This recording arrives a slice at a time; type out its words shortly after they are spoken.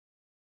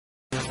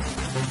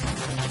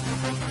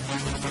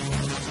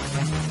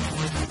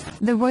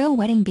The royal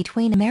wedding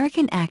between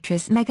American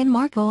actress Meghan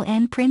Markle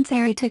and Prince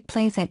Harry took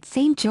place at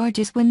St.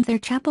 George's Windsor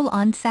Chapel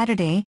on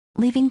Saturday,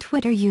 leaving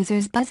Twitter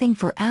users buzzing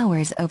for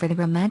hours over the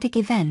romantic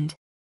event.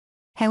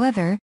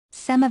 However,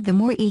 some of the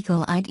more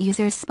eagle-eyed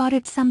users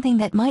spotted something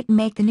that might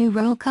make the new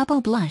royal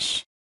couple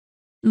blush.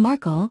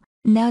 Markle,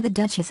 now the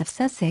Duchess of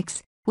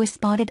Sussex, was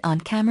spotted on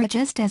camera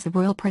just as the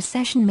royal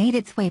procession made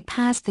its way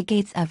past the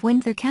gates of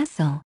Windsor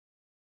Castle.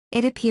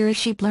 It appears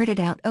she blurted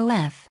out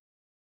 "OF"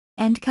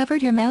 and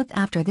covered her mouth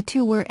after the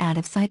two were out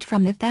of sight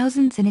from the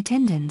thousands in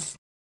attendance.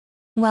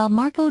 While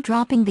Markle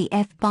dropping the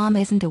F-bomb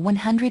isn't a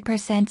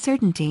 100%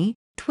 certainty,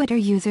 Twitter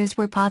users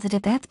were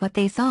positive that's what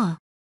they saw.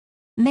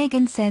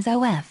 Meghan says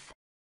 "OF"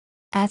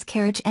 as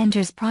carriage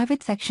enters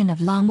private section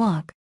of Long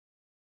Walk.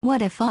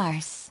 What a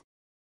farce.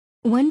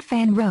 One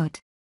fan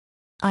wrote,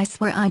 "I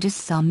swear I just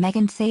saw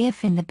Meghan say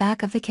 "if" in the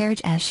back of the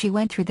carriage as she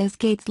went through those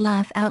gates.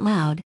 Laugh out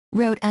loud,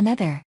 wrote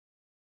another.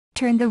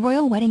 Turned the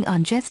royal wedding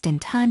on just in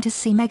time to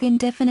see Meghan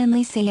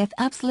definitely say "if"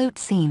 absolute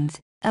scenes,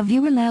 a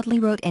viewer loudly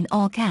wrote in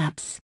all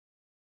caps.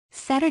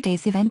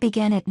 Saturday's event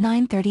began at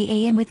 9:30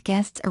 a.m. with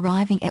guests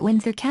arriving at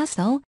Windsor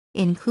Castle,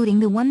 including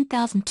the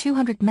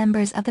 1,200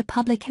 members of the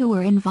public who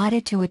were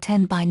invited to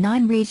attend by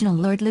 9 regional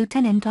Lord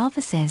Lieutenant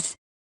offices.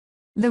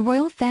 The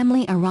royal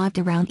family arrived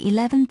around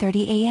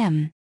 11:30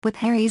 a.m., with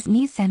Harry's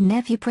niece and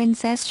nephew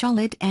Princess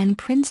Charlotte and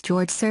Prince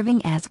George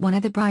serving as one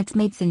of the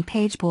bridesmaids and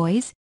page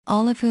boys,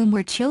 all of whom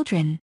were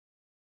children.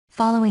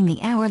 Following the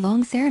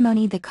hour-long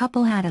ceremony, the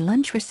couple had a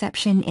lunch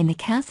reception in the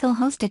castle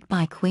hosted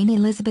by Queen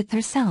Elizabeth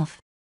herself.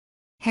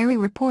 Harry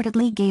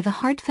reportedly gave a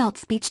heartfelt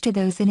speech to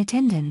those in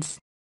attendance.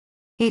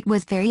 "It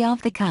was very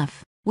off the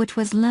cuff, which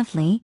was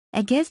lovely,"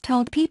 a guest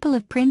told People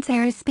of Prince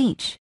Harry's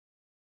speech.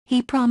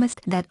 He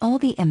promised that all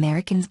the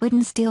Americans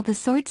wouldn't steal the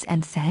swords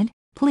and said,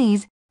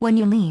 "Please, when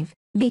you leave,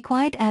 be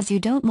quiet as you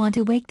don't want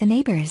to wake the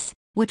neighbors,"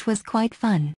 which was quite fun.